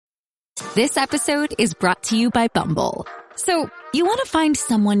This episode is brought to you by Bumble. So, you want to find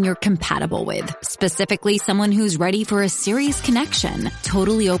someone you're compatible with, specifically someone who's ready for a serious connection,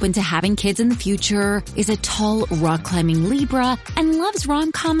 totally open to having kids in the future, is a tall, rock-climbing Libra, and loves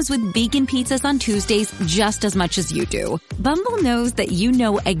rom-coms with vegan pizzas on Tuesdays just as much as you do. Bumble knows that you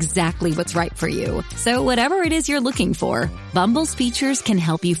know exactly what's right for you. So whatever it is you're looking for, Bumble's features can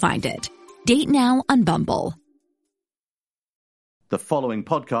help you find it. Date now on Bumble. The following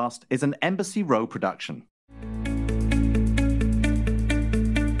podcast is an Embassy Row production.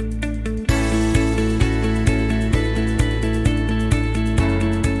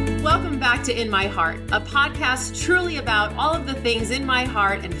 Welcome back to In My Heart, a podcast truly about all of the things in my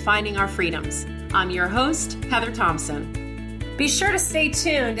heart and finding our freedoms. I'm your host, Heather Thompson. Be sure to stay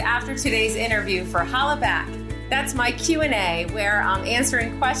tuned after today's interview for Holla Back. That's my Q&A where I'm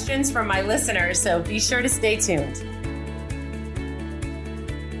answering questions from my listeners, so be sure to stay tuned.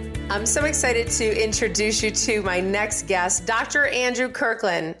 I'm so excited to introduce you to my next guest, Dr. Andrew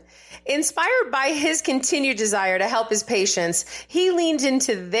Kirkland. Inspired by his continued desire to help his patients, he leaned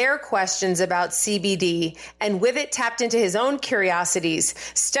into their questions about CBD and with it tapped into his own curiosities.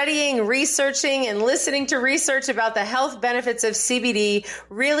 Studying, researching, and listening to research about the health benefits of CBD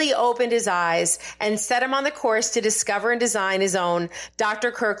really opened his eyes and set him on the course to discover and design his own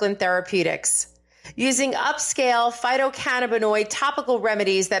Dr. Kirkland Therapeutics. Using upscale phytocannabinoid topical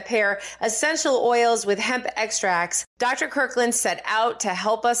remedies that pair essential oils with hemp extracts, Dr. Kirkland set out to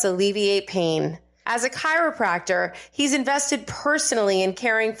help us alleviate pain. As a chiropractor, he's invested personally in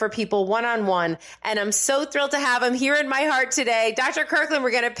caring for people one-on-one, and I'm so thrilled to have him here in my heart today. Dr. Kirkland,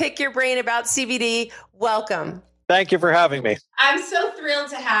 we're going to pick your brain about CBD. Welcome. Thank you for having me. I'm so thrilled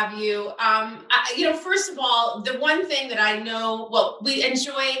to have you. First of all, the one thing that I know, we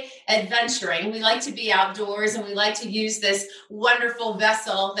enjoy adventuring. We like to be outdoors and we like to use this wonderful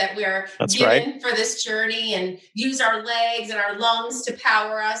vessel that we're given for this journey and use our legs and our lungs to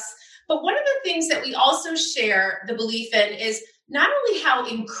power us. But one of the things that we also share the belief in is not only how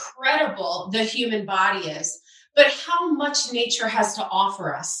incredible the human body is, but how much nature has to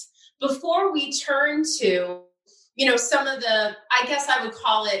offer us. Before we turn to some of the, I guess I would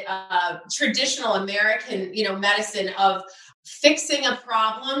call it traditional American, medicine of fixing a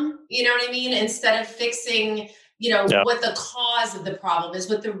problem, you know what I mean? Instead of fixing, what the cause of the problem is,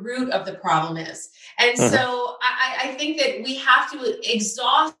 what the root of the problem is. And so I think that we have to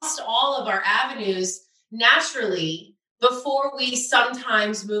exhaust all of our avenues naturally before we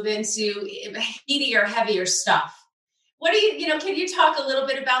sometimes move into heatier, heavier stuff. What do can you talk a little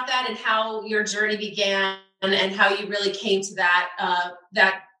bit about that and how your journey began? And how you really came to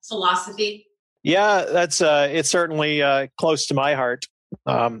that philosophy? Yeah, that's it's certainly close to my heart.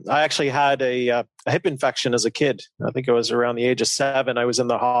 I actually had a hip infection as a kid. I think it was around the age of 7. I was in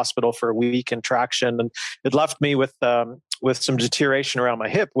the hospital for a week in traction, and it left me with some deterioration around my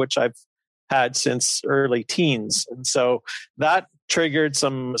hip, which I've had since early teens. And so that triggered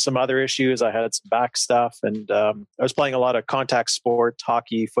some other issues. I had some back stuff, and I was playing a lot of contact sport,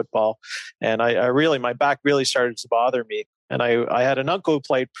 hockey, football, and my back really started to bother me. And I had an uncle who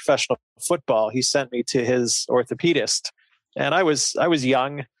played professional football. He sent me to his orthopedist, and I was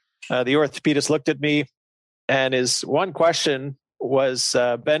young. The orthopedist looked at me, and his one question was,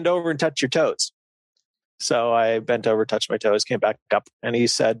 "Bend over and touch your toes." So I bent over, touched my toes, came back up, and he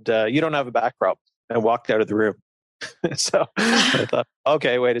said, "You don't have a back problem," and walked out of the room. So I thought,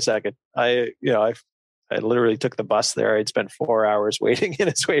 okay, wait a second. I literally took the bus there. I'd spent 4 hours waiting in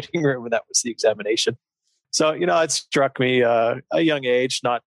his waiting room, and that was the examination. So, it struck me a young age,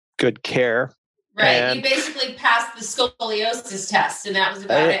 not good care. Right. And you basically passed the scoliosis test, and that was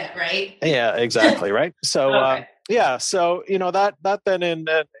about it, right? Yeah, exactly. Right. So, okay. So, that then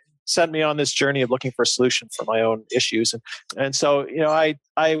sent me on this journey of looking for a solution for my own issues. And so,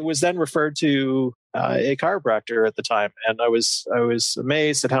 I was then referred to a chiropractor at the time. And I was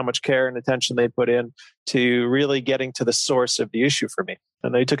amazed at how much care and attention they put in to really getting to the source of the issue for me.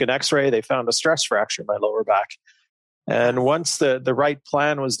 And they took an x-ray, they found a stress fracture in my lower back. And once the right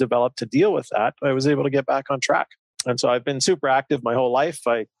plan was developed to deal with that, I was able to get back on track. And so I've been super active my whole life.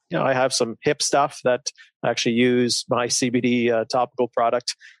 I have some hip stuff that I actually use my CBD topical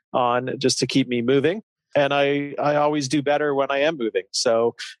product on just to keep me moving. And I always do better when I am moving.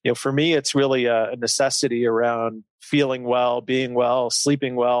 So, for me, it's really a necessity around feeling well, being well,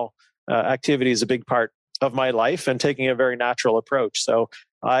 sleeping well. Activity is a big part of my life and taking a very natural approach. So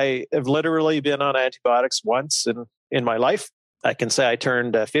I have literally been on antibiotics once in my life. I can say I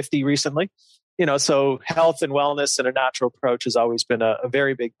turned 50 recently. So health and wellness and a natural approach has always been a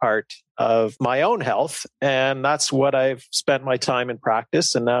very big part of my own health. And that's what I've spent my time in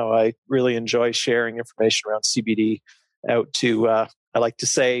practice. And now I really enjoy sharing information around CBD out to, I like to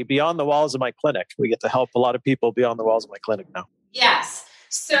say, beyond the walls of my clinic. We get to help a lot of people beyond the walls of my clinic now. Yes.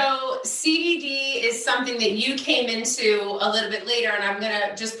 So CBD is something that you came into a little bit later, and I'm going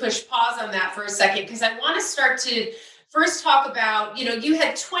to just push pause on that for a second, because I want to start to first talk about, you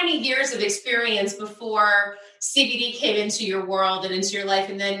had 20 years of experience before CBD came into your world and into your life.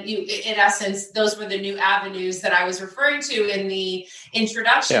 And then you, in essence, those were the new avenues that I was referring to in the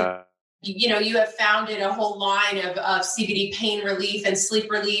introduction. Yeah. You have founded a whole line of CBD pain relief and sleep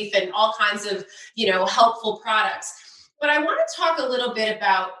relief and all kinds of, helpful products. But I want to talk a little bit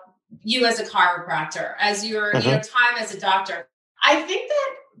about you as a chiropractor, as your time as a doctor. I think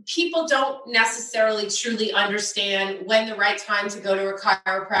that people don't necessarily truly understand when the right time to go to a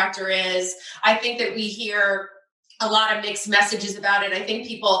chiropractor is. I think that we hear a lot of mixed messages about it. I think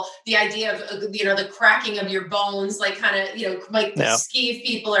the idea of, the cracking of your bones, skeeve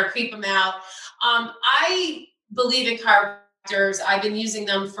people or creep them out. I believe in chiropractors. I've been using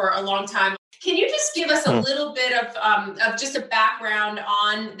them for a long time. Can you just give us a little bit of just a background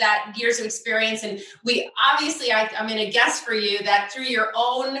on that years of experience? And we obviously, I'm going to guess for you that through your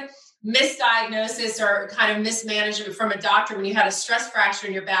own misdiagnosis or kind of mismanagement from a doctor when you had a stress fracture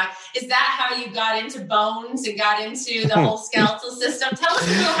in your back, is that how you got into bones and got into the whole skeletal system? Tell us a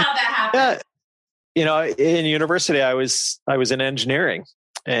little how that happened. Yeah. In university, I was in engineering.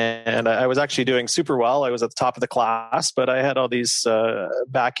 And I was actually doing super well. I was at the top of the class, but I had all these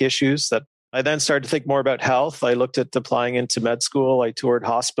back issues that I then started to think more about health. I looked at applying into med school. I toured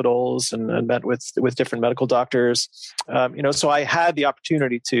hospitals and met with different medical doctors. So I had the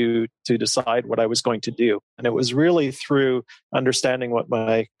opportunity to decide what I was going to do. And it was really through understanding what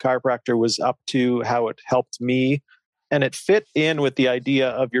my chiropractor was up to, how it helped me. And it fit in with the idea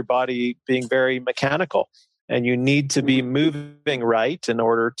of your body being very mechanical. And you need to be moving right in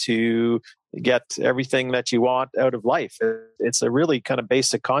order to get everything that you want out of life. It's a really kind of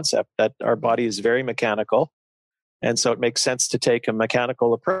basic concept that our body is very mechanical. And so it makes sense to take a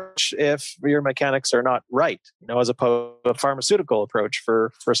mechanical approach if your mechanics are not right, as opposed to a pharmaceutical approach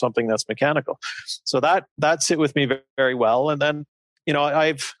for something that's mechanical. So that's it with me very, very well. And then,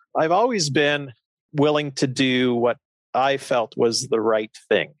 I've always been willing to do what I felt was the right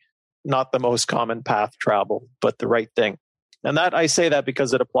thing. Not the most common path travel, but the right thing. And that I say that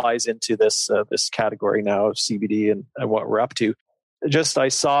because it applies into this category now of CBD and what we're up to. I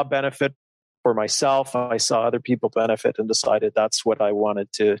saw benefit for myself. I saw other people benefit and decided that's what I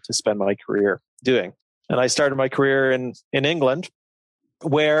wanted to spend my career doing. And I started my career in England,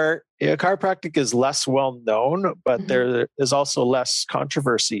 where chiropractic is less well known, but there is also less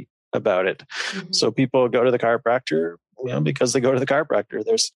controversy about it. So people go to the chiropractor because they go to the chiropractor.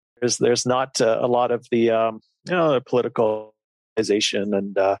 There's not a lot of the politicalization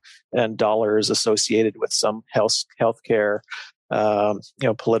and dollars associated with some healthcare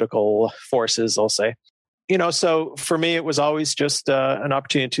political forces, I'll say. So for me, it was always just an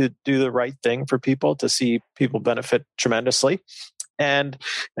opportunity to do the right thing for people, to see people benefit tremendously. And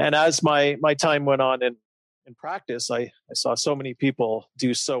as my time went on in practice, I saw so many people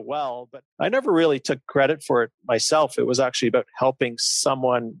do so well, but I never really took credit for it myself. It was actually about helping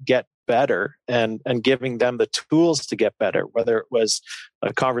someone get better and giving them the tools to get better, whether it was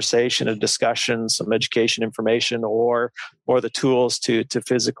a conversation, a discussion, some education information, or the tools to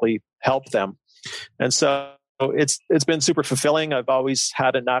physically help them. And so it's been super fulfilling. I've always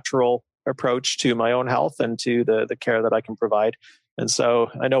had a natural approach to my own health and to the care that I can provide. And so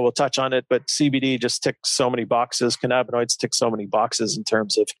I know we'll touch on it, but CBD just ticks so many boxes. Cannabinoids tick so many boxes in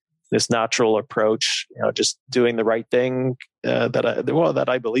terms of this natural approach, just doing the right thing that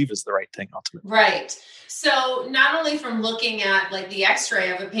I believe is the right thing ultimately. Right. So not only from looking at like the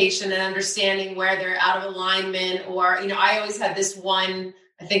x-ray of a patient and understanding where they're out of alignment, or, I always had this one,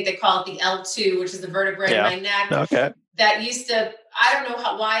 I think they call it the L2, which is the vertebrae in my neck. Okay. That used to, I don't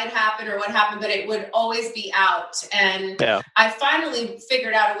know why it happened or what happened, but it would always be out. And I finally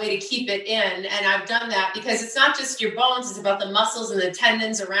figured out a way to keep it in. And I've done that because it's not just your bones, it's about the muscles and the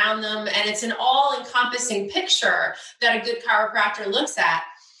tendons around them. And it's an all-encompassing picture that a good chiropractor looks at.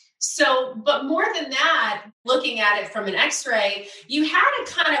 So, but more than that, looking at it from an x-ray, you had a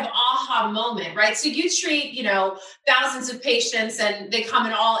kind of aha moment, right? So you treat, thousands of patients, and they come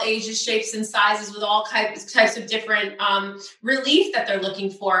in all ages, shapes, and sizes with all types of different relief that they're looking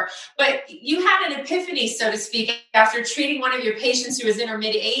for. But you had an epiphany, so to speak, after treating one of your patients who was in her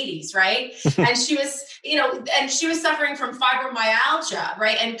mid 80s, right? And she was, she was suffering from fibromyalgia,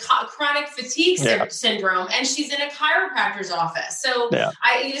 right? And chronic fatigue syndrome. And she's in a chiropractor's office. So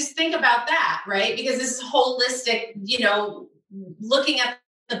you just think about that, right? Because this is holistic, looking at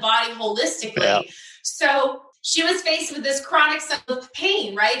the body holistically. Yeah. So she was faced with this chronic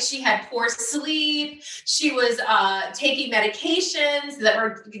pain, right? She had poor sleep. She was taking medications that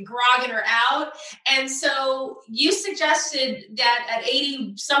were grogging her out. And so you suggested that at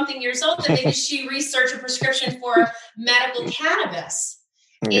 80 something years old, that maybe she research a prescription for medical cannabis.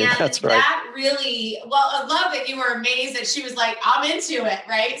 Yeah, and that's right. That really, I love that you were amazed that she was like, I'm into it,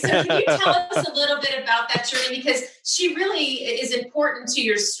 right? So can you tell us a little bit about that journey? Because she really is important to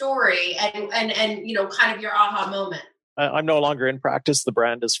your story and kind of your aha moment. I'm no longer in practice. The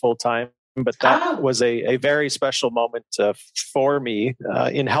brand is full-time, but that was a very special moment for me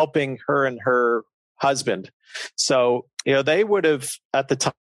in helping her and her husband. So, they would have at the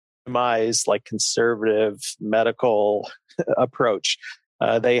time demised like conservative medical approach.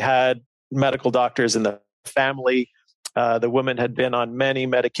 They had medical doctors in the family. The woman had been on many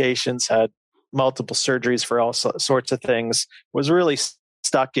medications, had multiple surgeries for all sorts of things, was really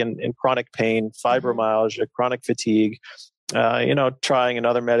stuck in chronic pain, fibromyalgia, chronic fatigue, trying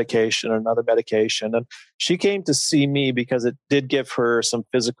another medication. And she came to see me because it did give her some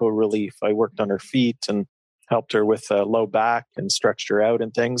physical relief. I worked on her feet and helped her with low back and stretched her out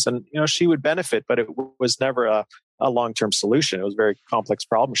and things. And, she would benefit, but it was never a long-term solution. It was a very complex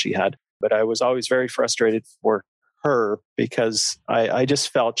problem she had. But I was always very frustrated for her because I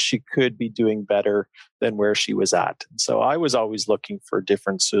just felt she could be doing better than where she was at. And so I was always looking for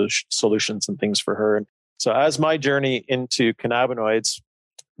different solutions and things for her. And so as my journey into cannabinoids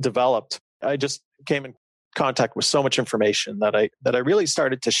developed, I just came in contact with so much information that I really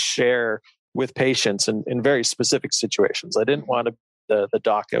started to share with patients in very specific situations. I didn't want to the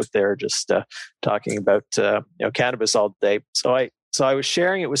doc out there just talking about cannabis all day. So I was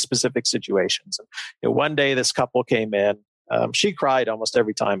sharing it with specific situations. And one day this couple came in. She cried almost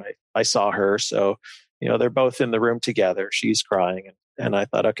every time I saw her. So they're both in the room together. She's crying, and I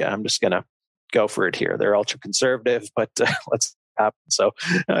thought, okay, I'm just gonna go for it here. They're ultra conservative, but let's happen. So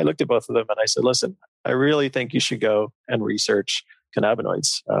I looked at both of them and I said, listen, I really think you should go and research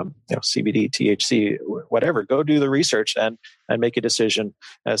cannabinoids, CBD, THC, whatever. Go do the research and make a decision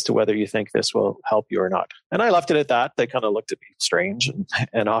as to whether you think this will help you or not. And I left it at that. They kind of looked at me strange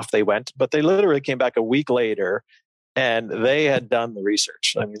and off they went. But they literally came back a week later and they had done the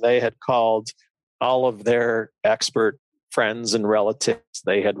research. I mean, they had called all of their expert friends and relatives.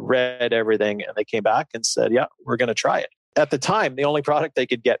 They had read everything and they came back and said, yeah, we're going to try it. At the time, the only product they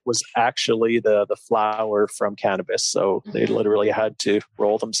could get was actually the flower from cannabis. So they literally had to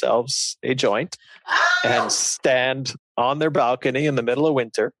roll themselves a joint and stand on their balcony in the middle of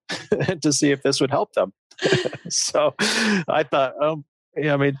winter to see if this would help them. So I thought,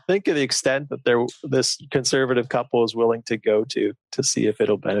 think of the extent that this conservative couple is willing to go to see if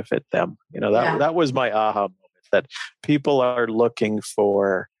it'll benefit them. That was my aha moment, that people are looking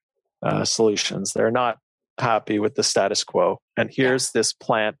for solutions. They're not happy with the status quo. And here's this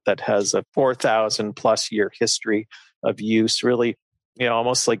plant that has a 4,000 plus year history of use, really,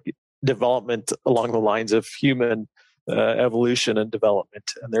 almost like development along the lines of human evolution and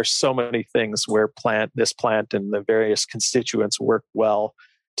development. And there's so many things where this plant and the various constituents work well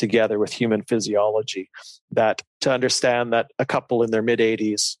together with human physiology, that to understand that a couple in their mid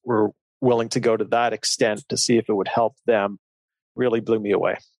 80s were willing to go to that extent to see if it would help them really blew me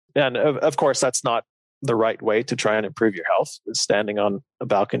away. And of course, that's not the right way to try and improve your health, is standing on a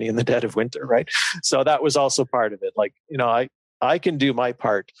balcony in the dead of winter, right? So that was also part of it. Like, I can do my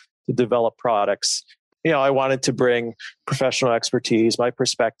part to develop products. I wanted to bring professional expertise, my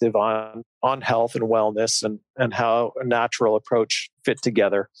perspective on health and wellness and how a natural approach fit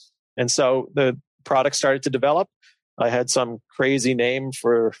together. And so the product started to develop. I had some crazy name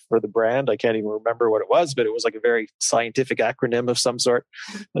for the brand. I can't even remember what it was, but it was like a very scientific acronym of some sort.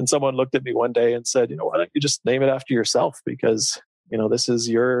 And someone looked at me one day and said, why don't you just name it after yourself? Because, this is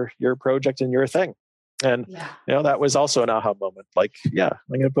your project and your thing. And, that was also an aha moment. Like, I'm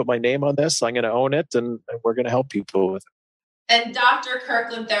going to put my name on this. I'm going to own it and we're going to help people with it. And Dr.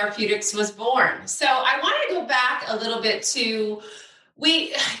 Kirkland Therapeutics was born. So I want to go back a little bit to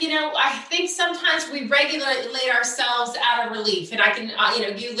I think sometimes we regulate ourselves out of relief. And I can,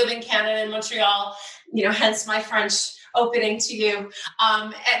 you live in Canada and Montreal, hence my French opening to you.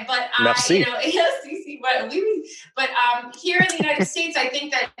 Merci. Yes, you see but here in the United States, I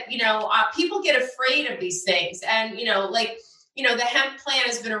think that, people get afraid of these things. And, the hemp plant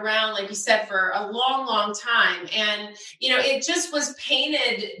has been around, like you said, for a long, long time. And, it just was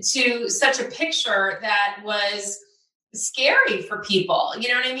painted to such a picture that was scary for people, you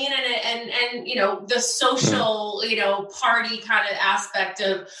know what I mean? And the social, party kind of aspect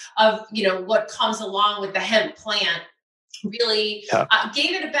of what comes along with the hemp plant really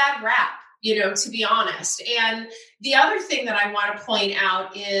gave it a bad rap, to be honest. And the other thing that I want to point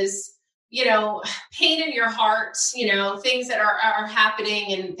out is, pain in your heart, things that are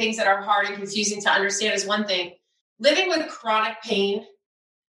happening and things that are hard and confusing to understand is one thing. Living with chronic pain,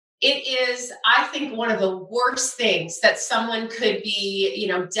 it is, I think, one of the worst things that someone could be,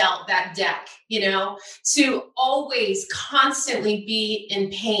 dealt that deck, to always constantly be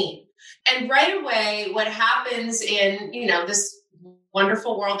in pain. And right away, what happens in, this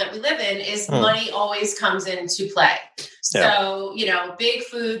wonderful world that we live in is money always comes into play. So, big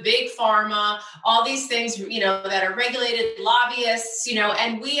food, big pharma, all these things, that are regulated, lobbyists,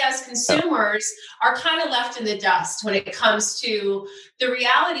 and we as consumers are kind of left in the dust when it comes to the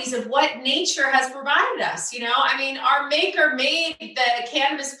realities of what nature has provided us. Our maker made the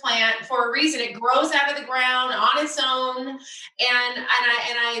cannabis plant for a reason. It grows out of the ground on its own. And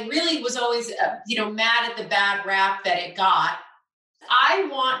I really was always, mad at the bad rap that it got. I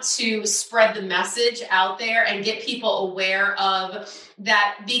want to spread the message out there and get people aware of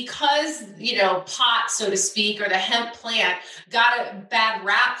that, because, pot, so to speak, or the hemp plant got a bad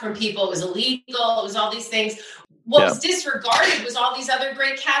rap from people. It was illegal. It was all these things. What was disregarded was all these other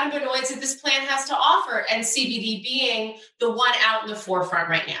great cannabinoids that this plant has to offer, and CBD being the one out in the forefront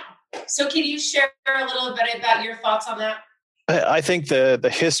right now. So can you share a little bit about your thoughts on that? I think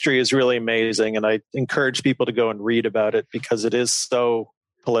the history is really amazing, and I encourage people to go and read about it because it is so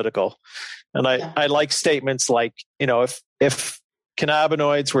political. And I like statements like, if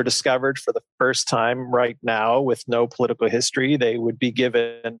cannabinoids were discovered for the first time right now with no political history, they would be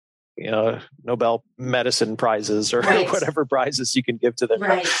given, Nobel medicine prizes or whatever prizes you can give to them.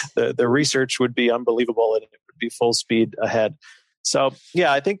 Right. The research would be unbelievable and it would be full speed ahead. So,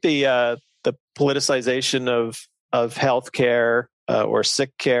 I think the politicization of healthcare or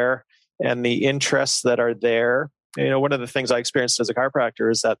sick care and the interests that are there. One of the things I experienced as a chiropractor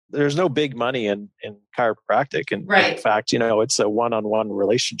is that there's no big money in chiropractic. And in fact, it's a one-on-one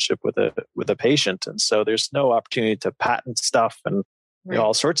relationship with a patient. And so there's no opportunity to patent stuff and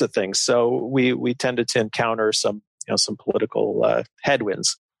all sorts of things. So we tended to encounter some political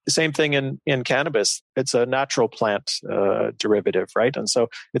headwinds. The same thing in cannabis. It's a natural plant derivative, right? And so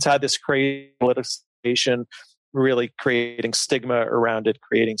it's had this crazy politicization, really creating stigma around it,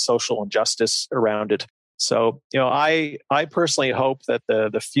 creating social injustice around it. So, I personally hope that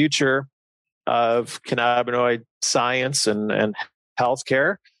the future of cannabinoid science and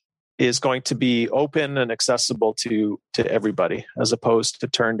healthcare is going to be open and accessible to everybody, as opposed to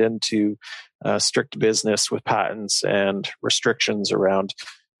turned into strict business with patents and restrictions around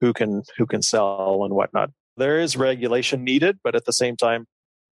who can sell and whatnot. There is regulation needed, but at the same time,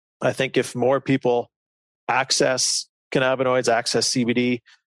 I think if more people access cannabinoids, access CBD,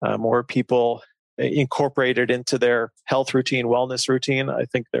 more people incorporate it into their health routine, wellness routine, I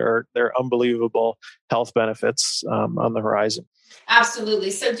think there are unbelievable health benefits on the horizon.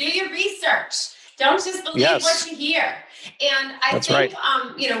 Absolutely. So do your research. Don't just believe what you hear. And I think,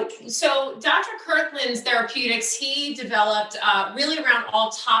 so Dr. Kirkland's Therapeutics, he developed really around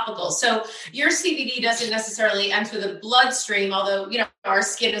all topicals. So your CBD doesn't necessarily enter the bloodstream, although, our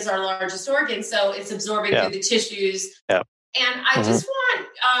skin is our largest organ. So it's absorbing through the tissues. Yeah. And I just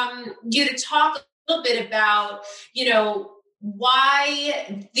want you to talk a little bit about,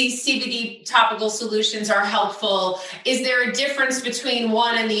 why these CBD topical solutions are helpful. Is there a difference between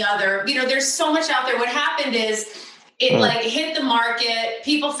one and the other? There's so much out there. What happened is it hit the market.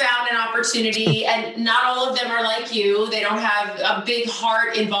 People found an opportunity, and not all of them are like you. They don't have a big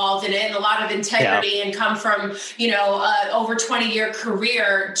heart involved in it and a lot of integrity and come from, over 20-year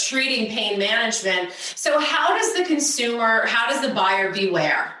career treating pain management. So how does the buyer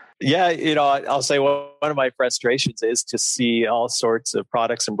beware? Yeah, I'll say one of my frustrations is to see all sorts of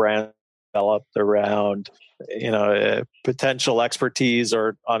products and brands developed around, potential expertise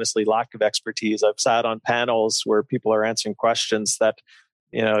or honestly lack of expertise. I've sat on panels where people are answering questions that,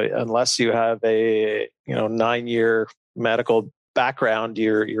 unless you have a, 9-year medical background,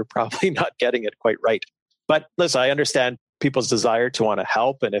 you're probably not getting it quite right. But listen, I understand people's desire to want to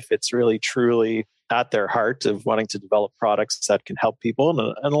help, and if it's really truly at their heart of wanting to develop products that can help people.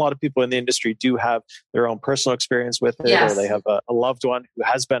 And a lot of people in the industry do have their own personal experience with it, Yes. or they have a loved one who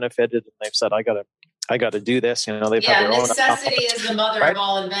has benefited and they've said, I got to do this. They've had their own. Necessity is the mother of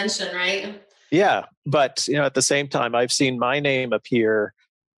all invention, right? Yeah. But, at the same time, I've seen my name appear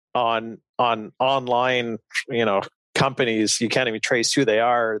on online, companies. You can't even trace who they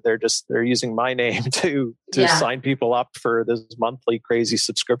are. They're using my name to sign people up for this monthly crazy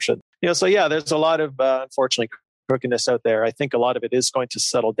subscription. So there's a lot of unfortunately crookedness out there. I think a lot of it is going to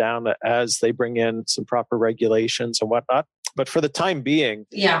settle down as they bring in some proper regulations and whatnot. But for the time being,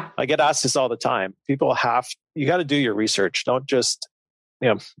 I get asked this all the time. You got to do your research. Don't just,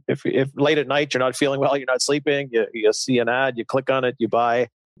 if late at night you're not feeling well, you're not sleeping, you see an ad, you click on it, you buy.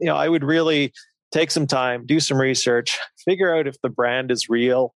 I would really take some time, do some research, figure out if the brand is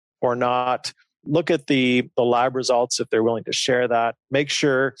real or not. Look at the lab results if they're willing to share that. Make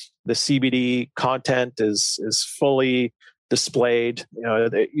sure the CBD content is fully displayed.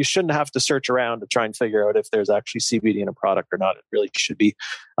 You shouldn't have to search around to try and figure out if there's actually CBD in a product or not. It really should be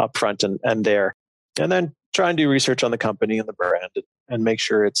upfront and there. And then try and do research on the company and the brand and make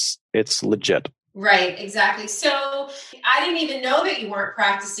sure it's legit. Right, exactly. So I didn't even know that you weren't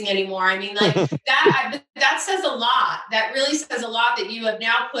practicing anymore. I mean, like that says a lot. That really says a lot that you have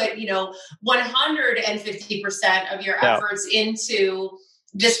now put, 150% of your efforts into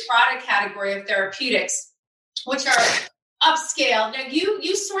this product category of therapeutics, which are upscale. Now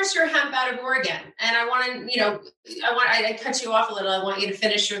you source your hemp out of Oregon, and I want to, I cut you off a little. I want you to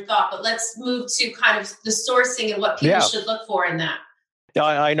finish your thought, but let's move to kind of the sourcing and what people should look for in that.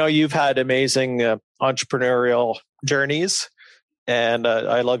 I know you've had amazing entrepreneurial journeys, and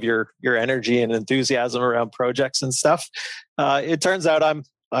I love your energy and enthusiasm around projects and stuff. It turns out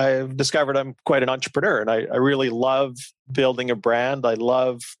I've discovered I'm quite an entrepreneur, and I really love building a brand. I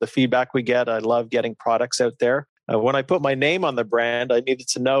love the feedback we get. I love getting products out there. When I put my name on the brand, I needed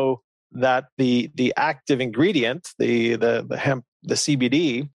to know that the active ingredient, the hemp, the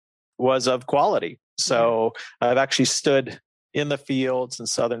CBD, was of quality. So I've actually stood in the fields in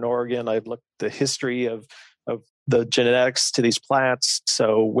Southern Oregon. I've looked at the history of the genetics to these plants.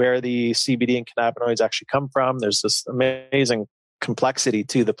 So where the CBD and cannabinoids actually come from, there's this amazing complexity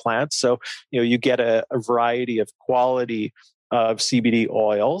to the plants. So, you get a variety of quality of CBD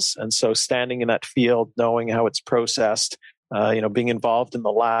oils. And so standing in that field, knowing how it's processed, being involved in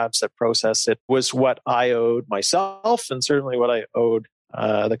the labs that process it was what I owed myself, and certainly what I owed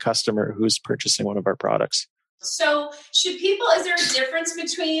the customer who's purchasing one of our products. So is there a difference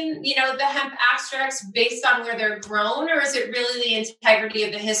between, the hemp extracts based on where they're grown, or is it really the integrity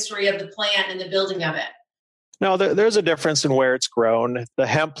of the history of the plant and the building of it? No, there's a difference in where it's grown. The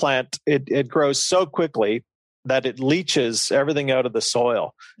hemp plant, it grows so quickly that it leaches everything out of the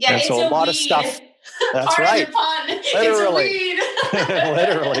soil. Yeah, and it's so a lot weed. of stuff. That's right. Literally. It's a weed.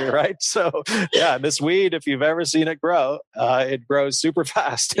 Literally, right? So, this weed, if you've ever seen it grow, it grows super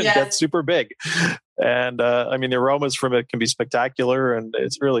fast and gets super big. And the aromas from it can be spectacular, and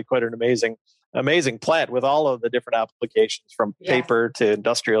it's really quite an amazing plant with all of the different applications from paper to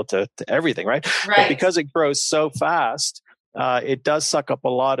industrial to everything, right? But because it grows so fast, it does suck up a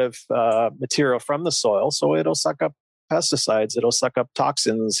lot of material from the soil. So it'll suck up pesticides, it'll suck up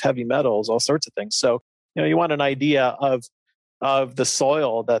toxins, heavy metals, all sorts of things. So, you want an idea of the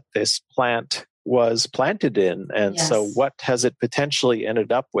soil that this plant was planted in. And so what has it potentially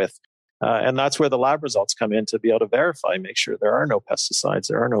ended up with? And that's where the lab results come in to be able to verify, make sure there are no pesticides,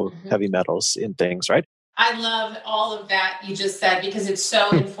 there are no heavy metals in things, right? I love all of that you just said, because it's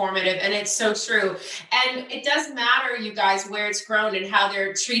so informative and it's so true. And it does matter, you guys, where it's grown and how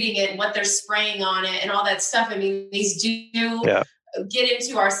they're treating it and what they're spraying on it and all that stuff. I mean, these do get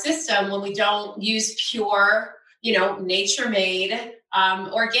into our system when we don't use pure, nature-made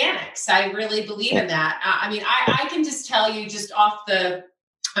organics. I really believe in that. I can just tell you just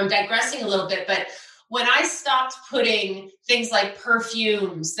I'm digressing a little bit, but when I stopped putting things like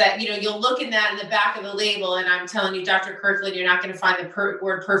perfumes that, you'll look in the back of the label, and I'm telling you, Dr. Kirkland, you're not going to find the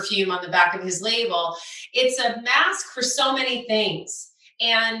word perfume on the back of his label. It's a mask for so many things.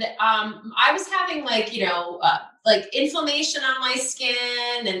 And I was having inflammation on my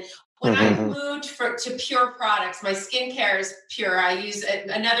skin. And when I moved to pure products, my skincare is pure. I use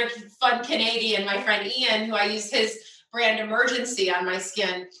another fun Canadian, my friend Ian, who I use his brand Emergency on my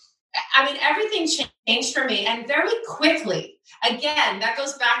skin. Everything changed for me, and very quickly. Again, that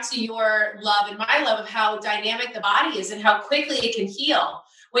goes back to your love and my love of how dynamic the body is and how quickly it can heal.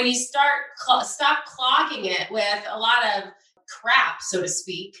 When you stop clogging it with a lot of crap, so to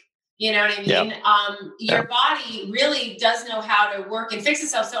speak, You know what I mean? Your body really does know how to work and fix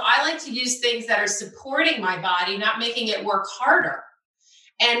itself. So I like to use things that are supporting my body, not making it work harder.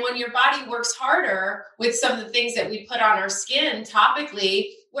 And when your body works harder with some of the things that we put on our skin topically,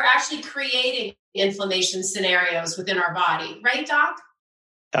 we're actually creating inflammation scenarios within our body. Right, Doc?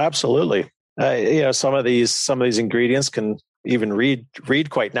 Absolutely. Some of these ingredients can even read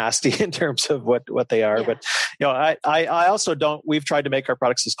quite nasty in terms of what they are. Yeah. But I also don't. We've tried to make our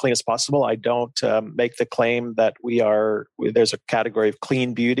products as clean as possible. I don't make the claim that there's a category of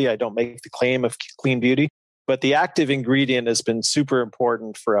clean beauty. I don't make the claim of clean beauty. But the active ingredient has been super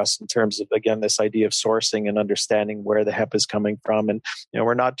important for us in terms of, again, this idea of sourcing and understanding where the hemp is coming from. And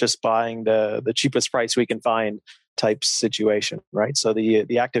we're not just buying the cheapest price we can find type situation, right? So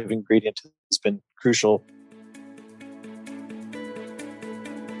the active ingredient has been crucial.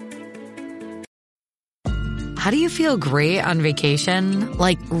 How do you feel great on vacation?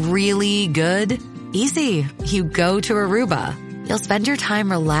 Like really good? Easy. You go to Aruba. You'll spend your time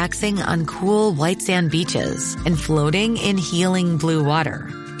relaxing on cool white sand beaches and floating in healing blue water.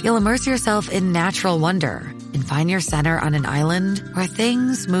 You'll immerse yourself in natural wonder and find your center on an island where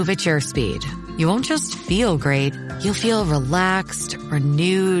things move at your speed. You won't just feel great, you'll feel relaxed,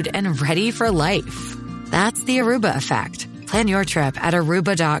 renewed, and ready for life. That's the Aruba effect. Plan your trip at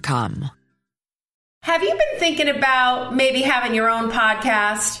Aruba.com. Have you been thinking about maybe having your own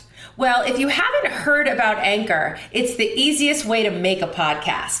podcast? Well, if you haven't heard about Anchor, it's the easiest way to make a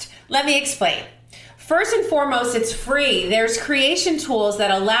podcast. Let me explain. First and foremost, it's free. There's creation tools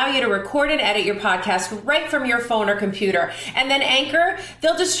that allow you to record and edit your podcast right from your phone or computer. And then Anchor,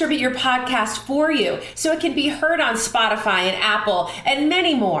 they'll distribute your podcast for you so it can be heard on Spotify and Apple and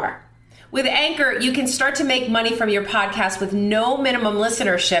many more. With Anchor, you can start to make money from your podcast with no minimum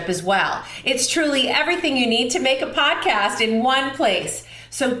listenership as well. It's truly everything you need to make a podcast in one place.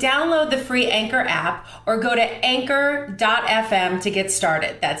 So download the free Anchor app or go to anchor.fm to get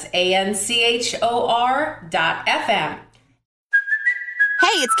started. That's ANCHOR.FM.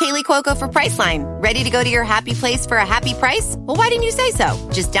 Hey, it's Kaylee Cuoco for Priceline. Ready to go to your happy place for a happy price? Well, why didn't you say so?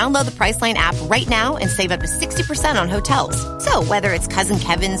 Just download the Priceline app right now and save up to 60% on hotels. So whether it's Cousin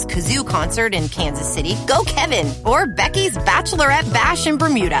Kevin's Kazoo Concert in Kansas City, go Kevin, or Becky's Bachelorette Bash in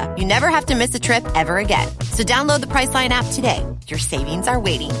Bermuda, you never have to miss a trip ever again. So download the Priceline app today. Your savings are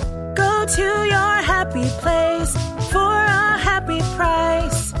waiting. Go to your happy place for a happy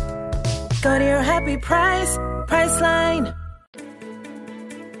price. Go to your happy price, Priceline.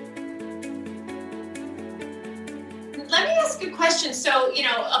 Let me ask you a question. So,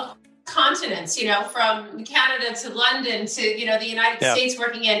 continents, from Canada to London to, the United States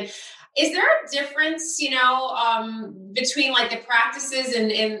working in, is there a difference, between like the practices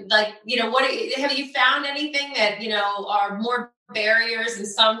and like, what have you found anything that, are more barriers in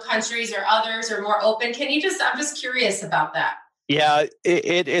some countries or others or more open? I'm just curious about that. Yeah,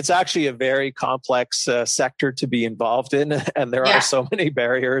 it's actually a very complex sector to be involved in, and there are so many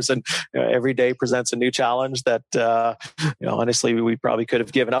barriers, and every day presents a new challenge that, honestly, we probably could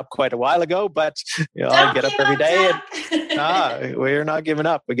have given up quite a while ago. But I get up every day, and we're not giving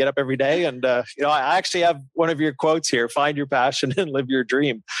up. We get up every day, and I actually have one of your quotes here: "Find your passion and live your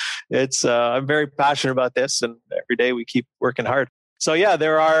dream." It's I'm very passionate about this, and every day we keep working hard. So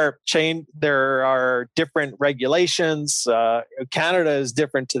there are different regulations. Canada is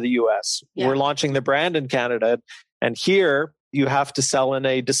different to the US. Yeah. We're launching the brand in Canada, and here you have to sell in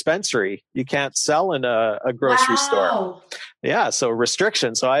a dispensary. You can't sell in a grocery store. Yeah, so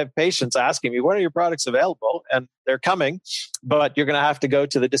restrictions. So I have patients asking me, when are your products available? And they're coming, but you're going to have to go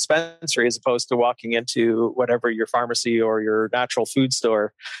to the dispensary as opposed to walking into whatever your pharmacy or your natural food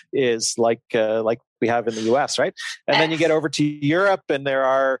store is, like we have in the US, right? And then you get over to Europe, and there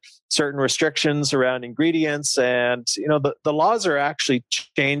are certain restrictions around ingredients, and the laws are actually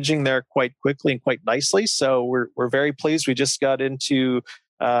changing there quite quickly and quite nicely. So we're very pleased. We just got into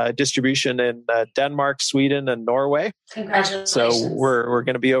distribution in Denmark, Sweden, and Norway. Congratulations! So we're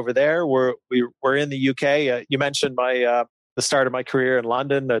going to be over there. We're in the UK. You mentioned the start of my career in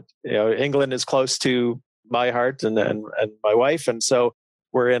London. England is close to my heart and my wife, and so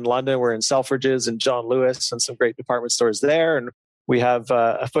we're in London. We're in Selfridges and John Lewis and some great department stores there, and we have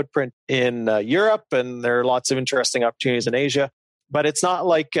a footprint in Europe, and there are lots of interesting opportunities in Asia. But it's not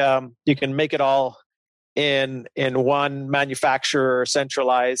like you can make it all in one manufacturer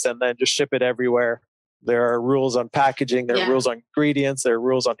centralized and then just ship it everywhere. There are rules on packaging, there are rules on ingredients, there are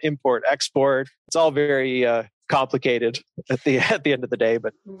rules on import, export. It's all very complicated at the end of the day.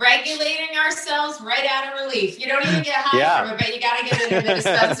 But regulating ourselves right out of relief. You don't even get high from it, but you got to get it in the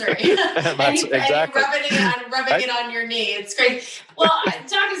dispensary. That's exactly. And rubbing it on your knee. It's great. Well,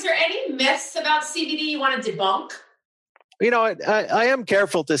 Doc, is there any about CBD you want to debunk? I am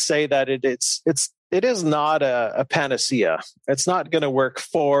careful to say that it is not a panacea. It's not going to work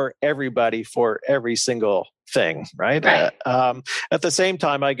for everybody for every single thing, right? Right. At the same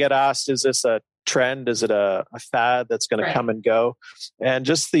time, I get asked, is this a trend? Is it a fad that's going to come and go? And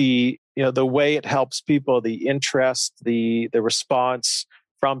just the way it helps people, the interest, the response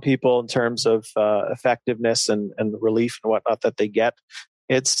from people in terms of effectiveness and the relief and whatnot that they get,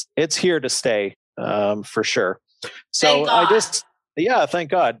 it's here to stay for sure. So thank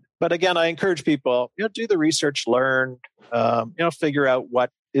God. But again, I encourage people, do the research, learn, figure out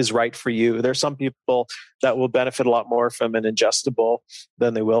what is right for you. There's some people that will benefit a lot more from an ingestible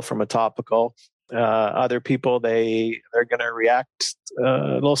than they will from a topical. Other people, they're going to react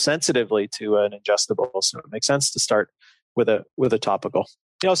a little sensitively to an ingestible. So it makes sense to start with a topical.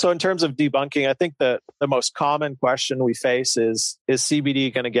 So in terms of debunking, I think the most common question we face is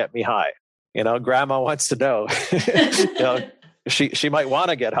CBD going to get me high? Grandma wants to know. She might want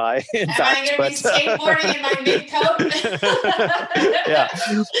to get high. Am I going to be skateboarding in my mid coat?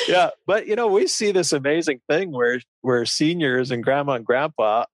 Yeah. But we see this amazing thing where seniors and grandma and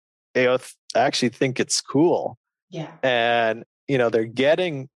grandpa, actually think it's cool. Yeah. And they're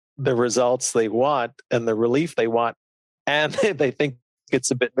getting the results they want and the relief they want, and they think it's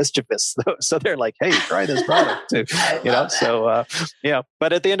a bit mischievous. So they're like, hey, try this product too.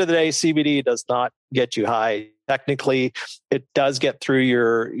 But at the end of the day, CBD does not get you high. Technically, it does get through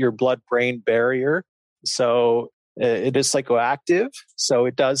your blood-brain barrier. So it is psychoactive. So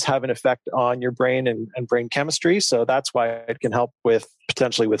it does have an effect on your brain and brain chemistry. So that's why it can help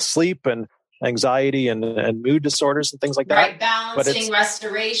potentially with sleep and anxiety and mood disorders and things like that. Right, balancing,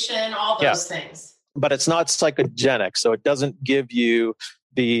 restoration, all those things. But it's not psychogenic, so it doesn't give you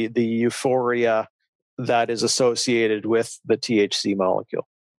the euphoria that is associated with the THC molecule.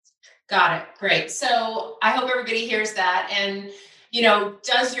 Got it. Great. So I hope everybody hears that and,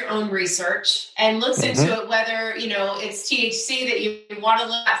 does your own research and looks into it, whether, it's THC that you want to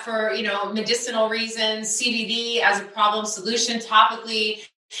look at for, medicinal reasons, CBD as a problem solution topically.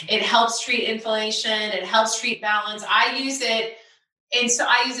 It helps treat inflammation. It helps treat balance. I use it. And so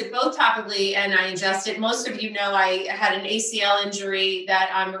I use it both topically and I ingest it. Most of you know I had an ACL injury that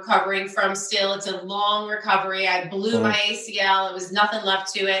I'm recovering from still. It's a long recovery. I blew my ACL. It was nothing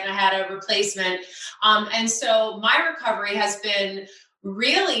left to it. And I had a replacement. And so my recovery has been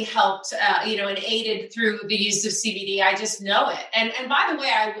really helped, and aided through the use of CBD. I just know it. And by the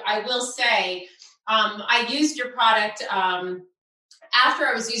way, I will say, I used your product after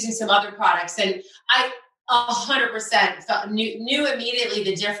I was using some other products, and I 100% knew immediately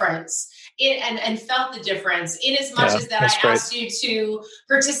the difference and felt the difference in as much as that I asked you to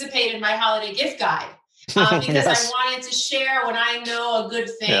participate in my holiday gift guide because I wanted to share when I know a good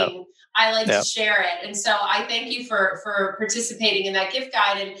thing. I like to share it. And so I thank you for participating in that gift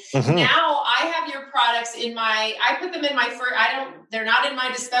guide. And now I have your products I put them in my they're not in my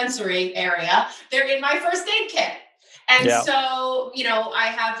dispensary area. They're in my first aid kit. And so, I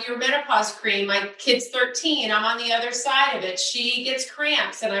have your menopause cream. My kid's 13. I'm on the other side of it. She gets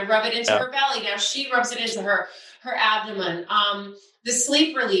cramps and I rub it into her belly. Now she rubs it into her abdomen. The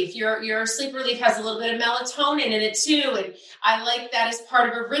sleep relief, your sleep relief has a little bit of melatonin in it too. And I like that as part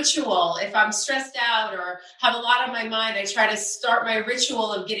of a ritual. If I'm stressed out or have a lot on my mind, I try to start my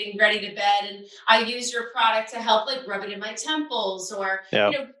ritual of getting ready to bed. And I use your product to help rub it in my temples or,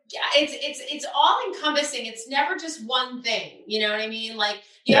 it's all encompassing. It's never just one thing. You know what I mean?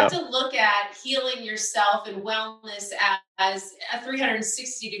 You have to look at healing yourself and wellness as a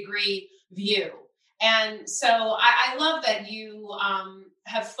 360 degree view. And so I love that you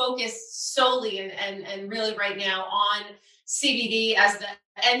have focused solely and really right now on CBD as the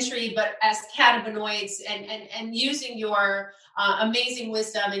entry, but as cannabinoids and using your amazing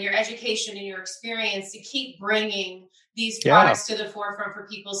wisdom and your education and your experience to keep bringing these products to the forefront for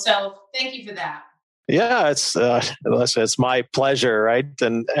people. So thank you for that. Yeah, it's my pleasure, right?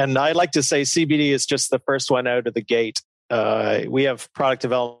 And I like to say CBD is just the first one out of the gate. We have product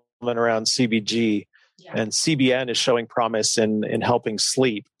development around CBG. And CBN is showing promise in helping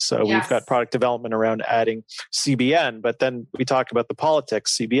sleep. So we've got product development around adding CBN, but then we talk about the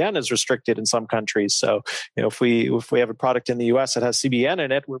politics. CBN is restricted in some countries. So, if we have a product in the US that has CBN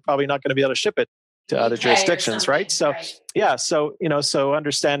in it, we're probably not going to be able to ship it to other jurisdictions, right? So, so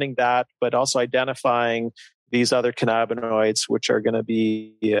understanding that, but also identifying these other cannabinoids, which are going to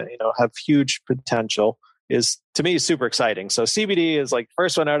be, have huge potential is to me super exciting. So CBD is like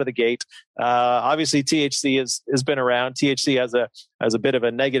first one out of the gate. Obviously THC has been around. THC has a bit of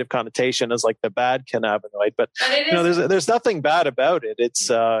a negative connotation as like the bad cannabinoid, but there's nothing bad about it. It's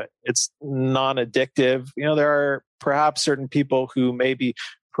non-addictive. There are perhaps certain people who may be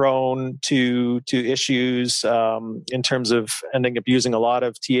prone to issues in terms of ending up using a lot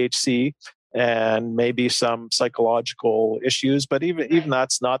of THC and maybe some psychological issues, but even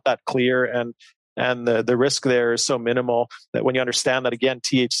that's not that clear. And the risk there is so minimal that when you understand that, again,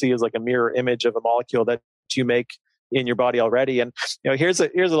 THC is like a mirror image of a molecule that you make in your body already. And here's a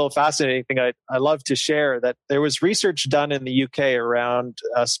little fascinating thing I love to share, that there was research done in the UK around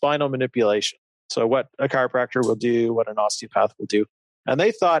spinal manipulation. So what a chiropractor will do, what an osteopath will do. And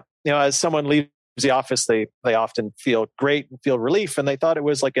they thought, as someone leaves the office, they often feel great and feel relief. And they thought it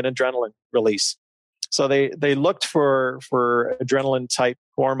was like an adrenaline release. So they looked for adrenaline type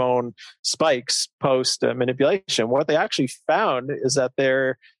hormone spikes post manipulation. What they actually found is that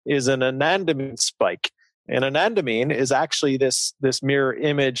there is an anandamine spike. And anandamine is actually this mirror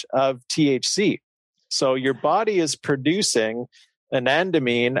image of THC. So your body is producing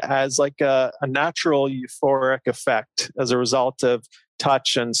anandamine as like a natural euphoric effect as a result of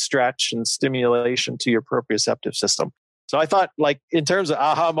touch and stretch and stimulation to your proprioceptive system. So I thought, like, in terms of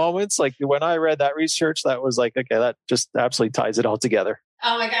aha moments, like when I read that research, that was like, okay, that just absolutely ties it all together.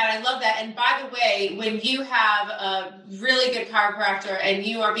 Oh my God, I love that. And by the way, when you have a really good chiropractor and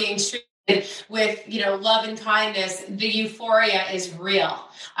you are being treated with, love and kindness, the euphoria is real.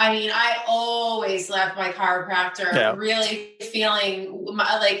 I mean, I always left my chiropractor really feeling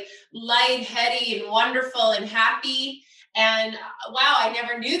like lightheaded and wonderful and happy. And wow, I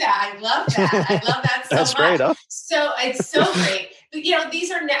never knew that. I love that. I love that so That's much. Great, huh? So it's so great. But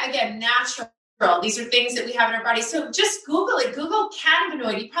these are again natural. These are things that we have in our body. So just Google it. Google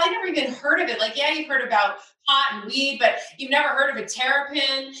cannabinoid. You probably never even heard of it. Like, yeah, you've heard about pot and weed, but you've never heard of a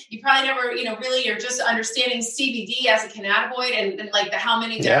terrapin. You probably never, really, you're just understanding CBD as a cannabinoid and like how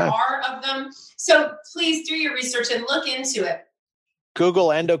many there are of them. So please do your research and look into it. Google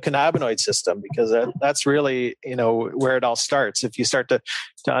endocannabinoid system, because that's really, where it all starts. If you start to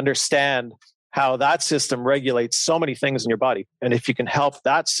understand how that system regulates so many things in your body, and if you can help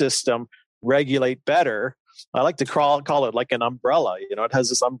that system regulate better, I like to call it like an umbrella. It has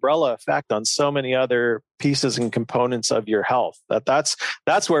this umbrella effect on so many other pieces and components of your health. That's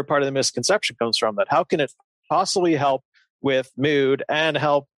where part of the misconception comes from. That how can it possibly help with mood and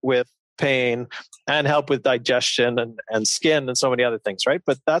help with pain and help with digestion and skin and so many other things, right?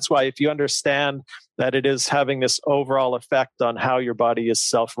 But that's why if you understand that it is having this overall effect on how your body is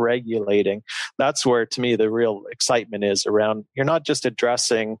self-regulating, that's where, to me, the real excitement is around. You're not just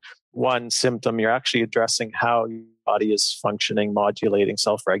addressing one symptom, you're actually addressing how your body is functioning, modulating,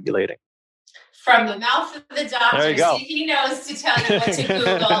 self-regulating. From the mouth of the doctor, there you go. He knows to tell you what to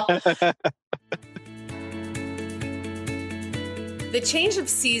Google. The change of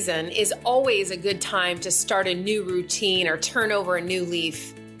season is always a good time to start a new routine or turn over a new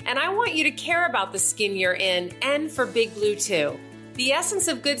leaf. And I want you to care about the skin you're in, and for Big Blue too. The essence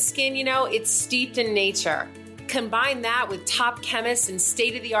of good skin, it's steeped in nature. Combine that with top chemists and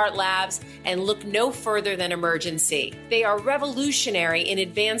state-of-the-art labs and look no further than Emergen-C. They are revolutionary in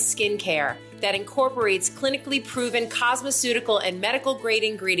advanced skincare that incorporates clinically proven cosmeceutical and medical-grade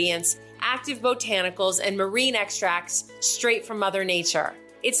ingredients, active botanicals, and marine extracts straight from Mother Nature.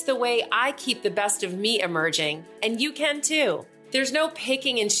 It's the way I keep the best of me emerging, and you can too. There's no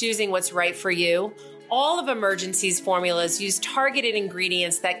picking and choosing what's right for you. All of Emergen-C's formulas use targeted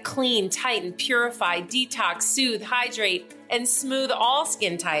ingredients that clean, tighten, purify, detox, soothe, hydrate, and smooth all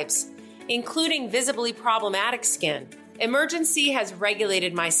skin types, including visibly problematic skin. Emergen-C has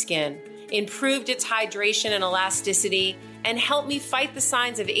regulated my skin, improved its hydration and elasticity, and helped me fight the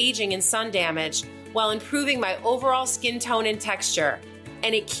signs of aging and sun damage while improving my overall skin tone and texture.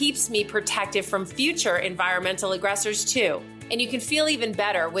 And it keeps me protected from future environmental aggressors too. And you can feel even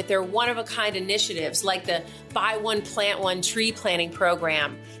better with their one-of-a-kind initiatives like the Buy One, Plant One tree planting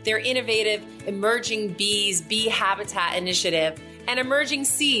program, their innovative Emerging Bees Bee Habitat initiative, and Emerging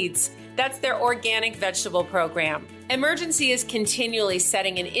Seeds. That's their organic vegetable program. Emergen-C is continually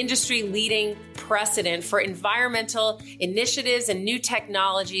setting an industry-leading precedent for environmental initiatives and new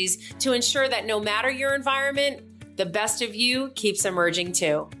technologies to ensure that no matter your environment, the best of you keeps emerging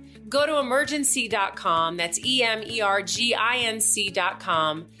too. Go to emergency.com, that's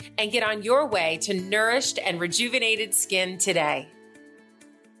EMERGINC.com, and get on your way to nourished and rejuvenated skin today.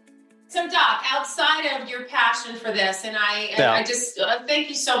 So, Doc, outside of your passion for this, and I just thank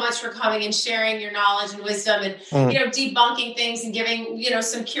you so much for coming and sharing your knowledge and wisdom, and debunking things and giving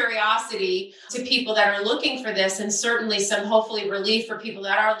some curiosity to people that are looking for this, and certainly some hopefully relief for people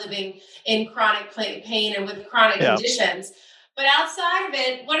that are living in chronic pain and with chronic conditions. But outside of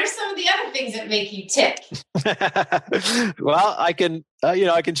it, what are some of the other things that make you tick? Well, I can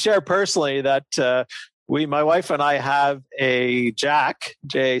I can share personally that. My wife and I have a Jack,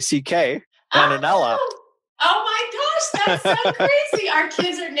 J-A-C-K, and an Ella. Oh my gosh, that's so crazy. Our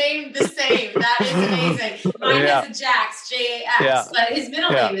kids are named the same. That is amazing. Mine has a Jax, J-A-X, but his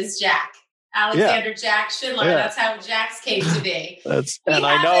middle name is Jack. Alexander Jack Schindler. That's how Jax came to be. I love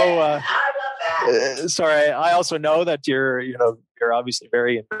that. Sorry, I also know that you're obviously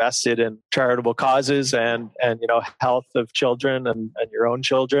very invested in charitable causes and health of children and your own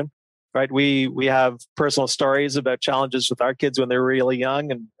children. Right. We have personal stories about challenges with our kids when they were really young.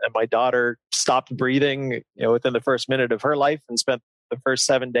 And my daughter stopped breathing, within the first minute of her life and spent the first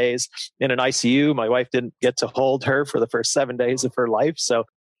 7 days in an ICU. My wife didn't get to hold her for the first 7 days of her life. So,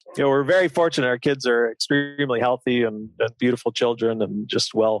 we're very fortunate. Our kids are extremely healthy and beautiful children and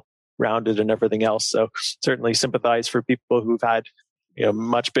just well-rounded and everything else. So certainly sympathize for people who've had,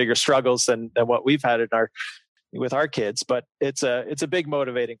 much bigger struggles than what we've had with our kids, but it's a big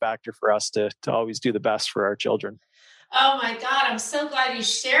motivating factor for us to always do the best for our children. Oh my God, I'm so glad you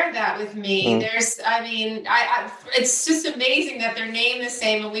shared that with me. It's just amazing that they're named the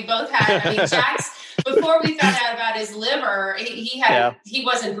same, and we both had. Jack's before we found out about his liver, he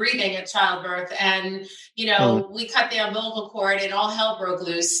wasn't breathing at childbirth, and we cut the umbilical cord, and all hell broke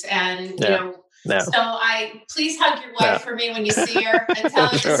loose, and So please hug your wife for me when you see her, and tell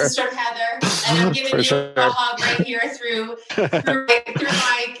her this is from Heather, and I'm giving you a hug right here through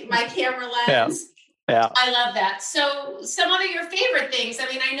my camera lens. Yeah. I love that. So some of your favorite things.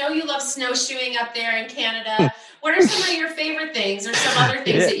 I know you love snowshoeing up there in Canada. What are some of your favorite things or some other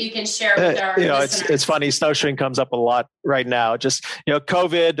things that you can share with our listeners? It's funny. Snowshoeing comes up a lot right now. Just,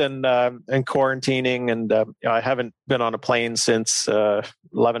 COVID and quarantining. And I haven't been on a plane since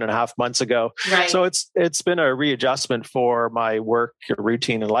 11 and a half months ago. Right. So it's been a readjustment for my work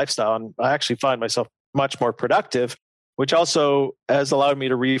routine and lifestyle. And I actually find myself much more productive, which also has allowed me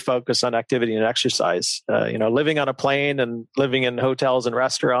to refocus on activity and exercise. Living on a plane and living in hotels and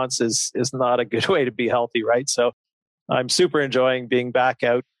restaurants is not a good way to be healthy, right? So I'm super enjoying being back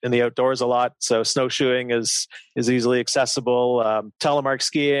out in the outdoors a lot. So snowshoeing is easily accessible. Telemark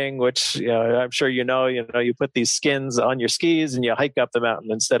skiing, which I'm sure you put these skins on your skis and you hike up the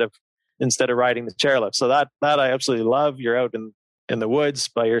mountain instead of riding the chairlift. So that I absolutely love. You're out in the woods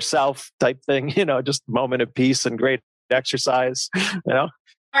by yourself type thing. Just a moment of peace and great exercise. All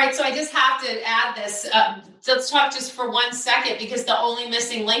right, so I just have to add this. Let's talk just for 1 second, because the only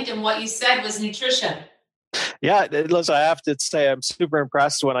missing link in what you said was nutrition. Yeah, Liz, I have to say I'm super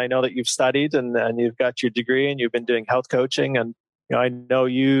impressed when I know that you've studied and you've got your degree and you've been doing health coaching, and I know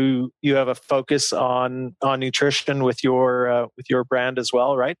you have a focus on nutrition with your brand as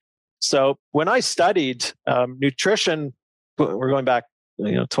well, right? So when I studied nutrition, we're going back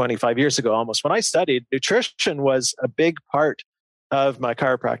 25 years ago almost. When I studied, nutrition was a big part of my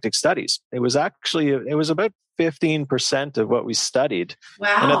chiropractic studies. It was about 15% of what we studied.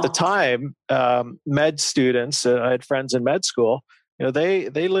 Wow. And at the time, med students, I had friends in med school, they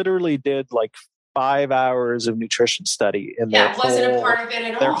literally did like 5 hours of nutrition study in their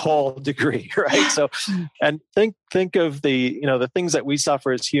whole degree, right? Yeah. So, and think of the things that we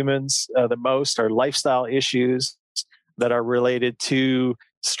suffer as humans the most are lifestyle issues that are related to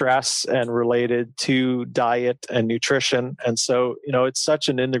stress and related to diet and nutrition. And so, it's such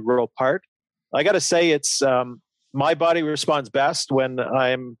an integral part. I got to say, it's my body responds best when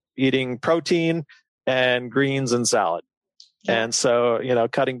I'm eating protein and greens and salad. Yeah. And so,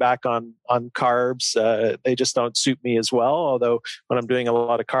 cutting back on carbs, they just don't suit me as well. Although when I'm doing a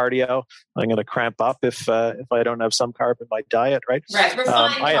lot of cardio, I'm going to cramp up if I don't have some carb in my diet, right? Right,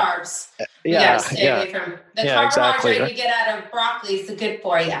 refined carbs. Stay away from the carbohydrate you get out of broccoli is good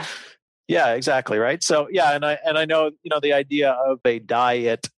for you. Yeah, exactly. Right. So and I know, the idea of a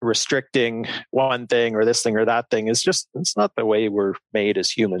diet restricting one thing or this thing or that thing is just, it's not the way we're made as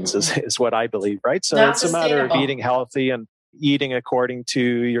humans is what I believe. Right. So it's a matter of eating healthy and eating according to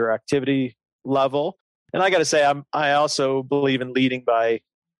your activity level. And I got to say, I also believe in leading by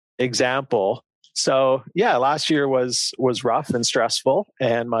example. So last year was rough and stressful,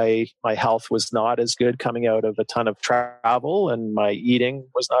 and my health was not as good coming out of a ton of travel, and my eating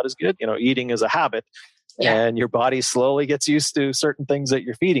was not as good. Eating is a habit, and your body slowly gets used to certain things that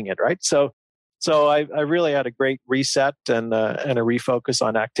you're feeding it, right? So So I really had a great reset and a refocus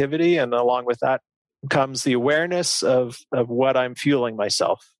on activity. And along with that comes the awareness of what I'm fueling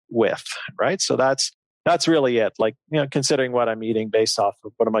myself with, right? So that's really it. Like, considering what I'm eating based off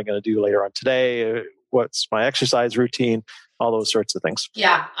of what am I going to do later on today, what's my exercise routine, all those sorts of things.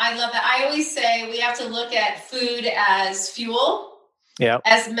 Yeah, I love that. I always say we have to look at food as fuel,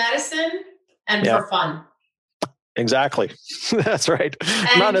 as medicine, and for fun. Exactly. That's right.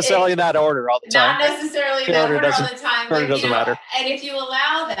 And not necessarily in that order all the time. Not necessarily in that order all the time. But, it doesn't matter. And if you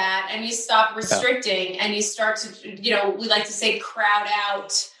allow that and you stop restricting and you start to, we like to say crowd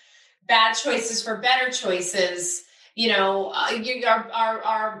out bad choices for better choices,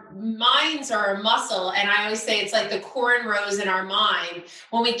 our minds are a muscle. And I always say it's like the cornrows in our mind.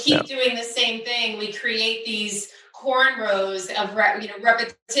 When we keep doing the same thing, we create these cornrows of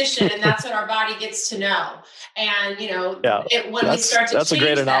repetition, and that's what our body gets to know. And when we start to that's change a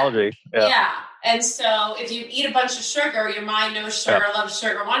great analogy. And so if you eat a bunch of sugar, your mind knows sugar, loves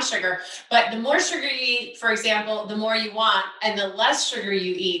sugar, wants sugar. But the more sugar you eat, for example, the more you want, and the less sugar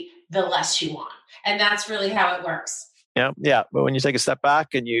you eat, the less you want. And that's really how it works. Yeah. But when you take a step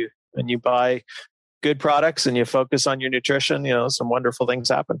back and you buy good products and you focus on your nutrition, some wonderful things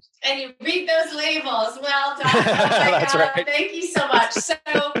happen. And you read those labels. Well done. That's right. Thank you so much. So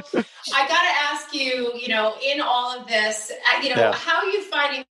I got to ask you, in all of this, how are you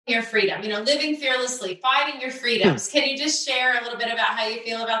finding your freedom? Living fearlessly, finding your freedoms. Can you just share a little bit about how you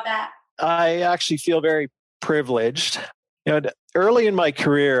feel about that? I actually feel very privileged. Early in my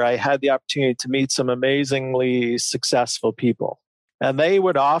career, I had the opportunity to meet some amazingly successful people. And they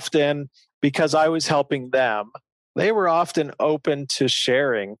would often, because I was helping them, they were often open to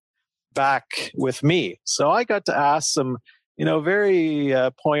sharing back with me. So I got to ask some, very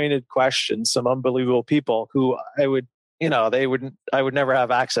pointed questions, some unbelievable people who I would never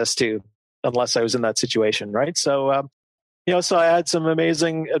have access to unless I was in that situation, right? So, so I had some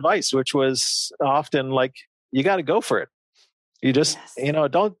amazing advice, which was often like, you got to go for it. You just,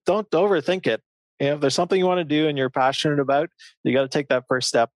 don't overthink it. If there's something you want to do and you're passionate about, you got to take that first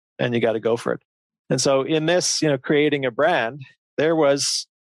step and you got to go for it. And so in this, creating a brand, there was,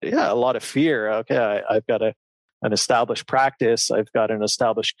 a lot of fear. Okay, I've got an established practice. I've got an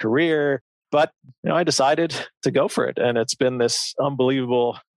established career, but, I decided to go for it. And it's been this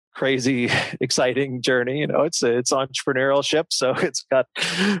unbelievable, crazy, exciting journey. It's entrepreneurship. So it's got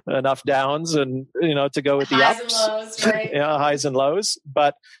enough downs and, to go with the ups. Highs and lows, right? Highs and lows.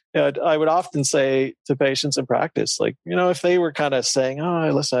 But I would often say to patients in practice, like, if they were kind of saying, oh,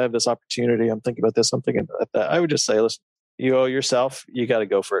 listen, I have this opportunity. I'm thinking about this. I'm thinking about that. I would just say, listen, you owe yourself. You got to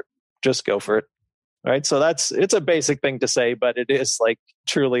go for it. Just go for it. Right. So it's a basic thing to say, but it is like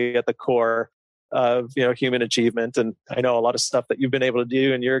truly at the core of, human achievement. And I know a lot of stuff that you've been able to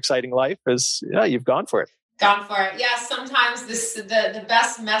do in your exciting life is, you've gone for it. Gone for it. Yeah. Sometimes the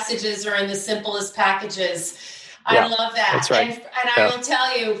best messages are in the simplest packages. I love that. That's right. And I will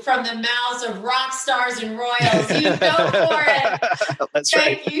tell you, from the mouths of rock stars and royals, you go for it. That's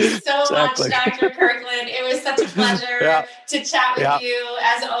Thank you so much, Dr. Kirkland. It was such a pleasure to chat with you,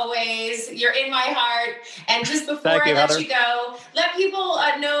 as always. You're in my heart. And just before I let you go, let people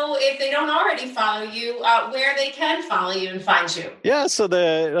know, if they don't already follow you, where they can follow you and find you. Yeah, so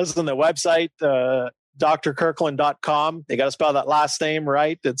that's on the website, drkirkland.com. You got to spell that last name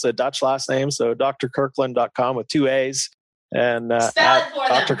right. It's a Dutch last name. So drkirkland.com with 2 A's. And spell it for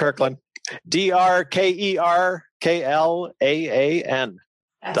Dr. Kirkland,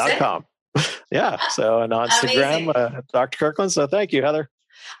 DrKerklaan.com. Yeah. So and on Instagram, Dr. Kirkland. So thank you, Heather.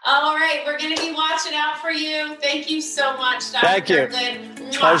 All right. We're going to be watching out for you. Thank you so much, Dr. Thank you.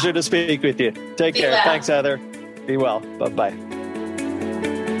 Kirkland. Pleasure to speak with you. Take care. Well. Thanks, Heather. Be well. Bye-bye.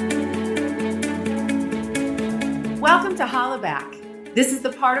 Welcome to Hollaback. This is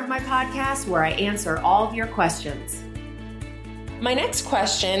the part of my podcast where I answer all of your questions. My next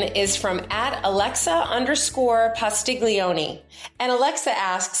question is from @Alexa_Pastiglione. And Alexa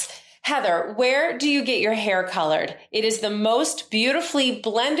asks, Heather, where do you get your hair colored? It is the most beautifully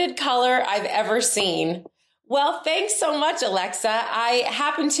blended color I've ever seen. Well, thanks so much, Alexa. I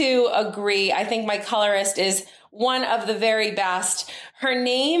happen to agree. I think my colorist is one of the very best. Her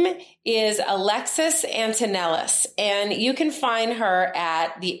name is Alexis Antonellis, and you can find her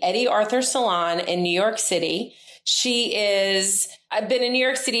at the Eddie Arthur Salon in New York City. She is I've been a New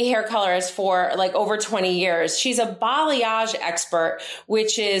York City hair colorist for like over 20 years. She's a balayage expert,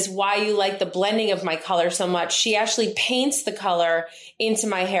 which is why you like the blending of my color so much. She actually paints the color into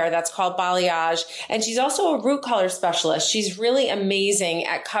my hair. That's called balayage. And she's also a root color specialist. She's really amazing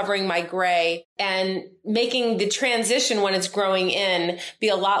at covering my gray and making the transition when it's growing in be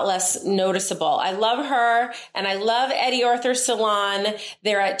a lot less noticeable. I love her, and I love Eddie Arthur Salon.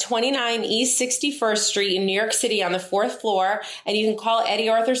 They're at 29 East 61st Street in New York City on the 4th floor. And you can call Eddie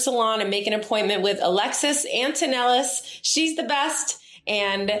Arthur Salon and make an appointment with Alexis Antonellis. She's the best,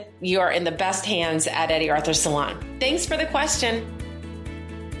 and you're in the best hands at Eddie Arthur Salon. Thanks for the question.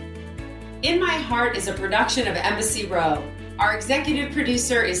 In My Heart is a production of Embassy Row. Our executive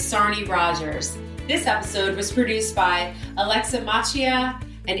producer is Sarni Rogers. This episode was produced by Alexa Machia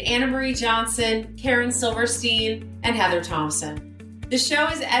and Anna Marie Johnson, Karen Silverstein, and Heather Thompson. The show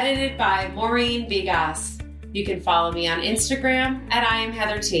is edited by Maureen Bigas. You can follow me on Instagram at I am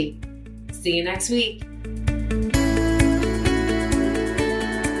Heather T. See you next week.